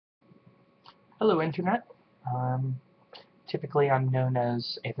Hello, Internet. Um, Typically, I'm known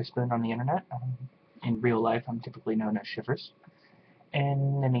as Atherspoon on the Internet. In real life, I'm typically known as Shivers.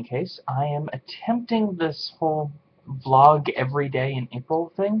 In any case, I am attempting this whole vlog every day in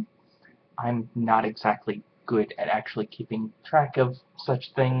April thing. I'm not exactly good at actually keeping track of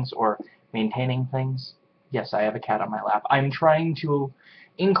such things or maintaining things. Yes, I have a cat on my lap. I'm trying to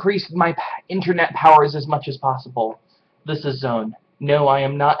increase my internet powers as much as possible. This is Zone. No, I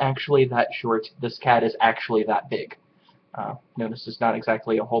am not actually that short. This cat is actually that big. Notice there's not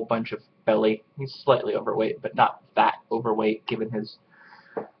exactly a whole bunch of belly. He's slightly overweight, but not that overweight given his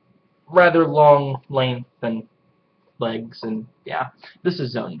rather long length and legs, and yeah. This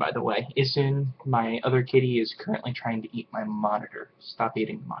is Zone, by the way. Isun, my other kitty, is currently trying to eat my monitor. Stop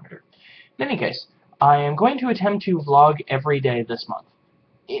eating the monitor. In any case, I am going to attempt to vlog every day this month.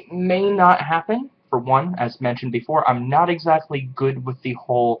 It may not happen. For one, as mentioned before, I'm not exactly good with the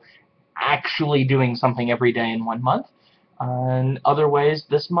whole actually doing something every day in 1 month. In other ways,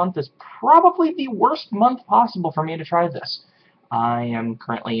 this month is probably the worst month possible for me to try this. I am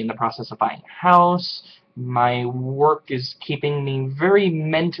currently in the process of buying a house. My work is keeping me very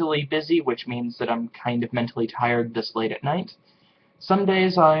mentally busy, which means that I'm kind of mentally tired this late at night. Some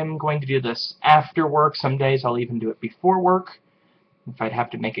days I'm going to do this after work. Some days I'll even do it before work. If I'd have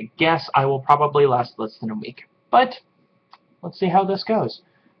to make a guess, I will probably last less than a week. But let's see how this goes.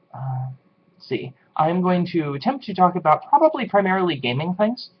 Let's see. I'm going to attempt to talk about probably primarily gaming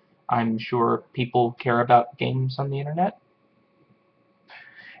things. I'm sure people care about games on the internet.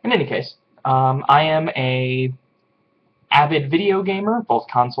 In any case, I am a avid video gamer, both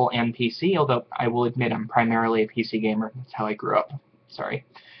console and PC, although I will admit I'm primarily a PC gamer. That's how I grew up. Sorry.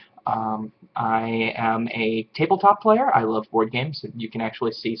 I am a tabletop player. I love board games. You can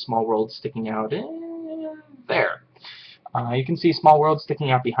actually see Small World sticking out there. You can see Small World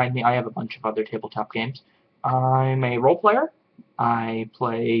sticking out behind me. I have a bunch of other tabletop games. I'm a role player. I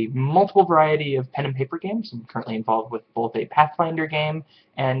play multiple variety of pen and paper games. I'm currently involved with both a Pathfinder game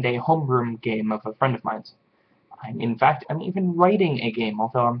and a homebrew game of a friend of mine's. In fact, I'm even writing a game,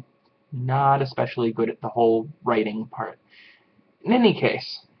 although I'm not especially good at the whole writing part. In any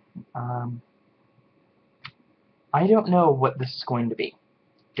case, I don't know what this is going to be.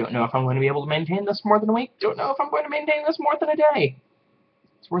 Don't know if I'm going to be able to maintain this more than a week. Don't know if I'm going to maintain this more than a day.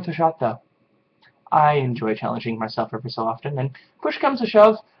 It's worth a shot, though. I enjoy challenging myself every so often, and push comes to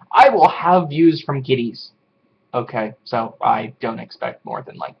shove, I will have views from kitties. Okay, so I don't expect more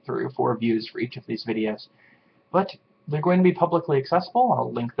than like 3 or 4 views for each of these videos. But they're going to be publicly accessible.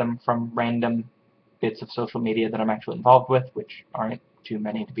 I'll link them from random bits of social media that I'm actually involved with, which aren't too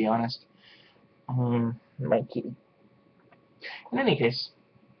many, to be honest. My kitty. In any case,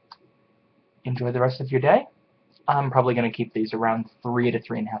 enjoy the rest of your day. I'm probably going to keep these around 3 to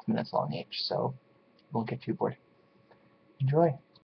 3.5 minutes long each, so won't get too bored. Enjoy.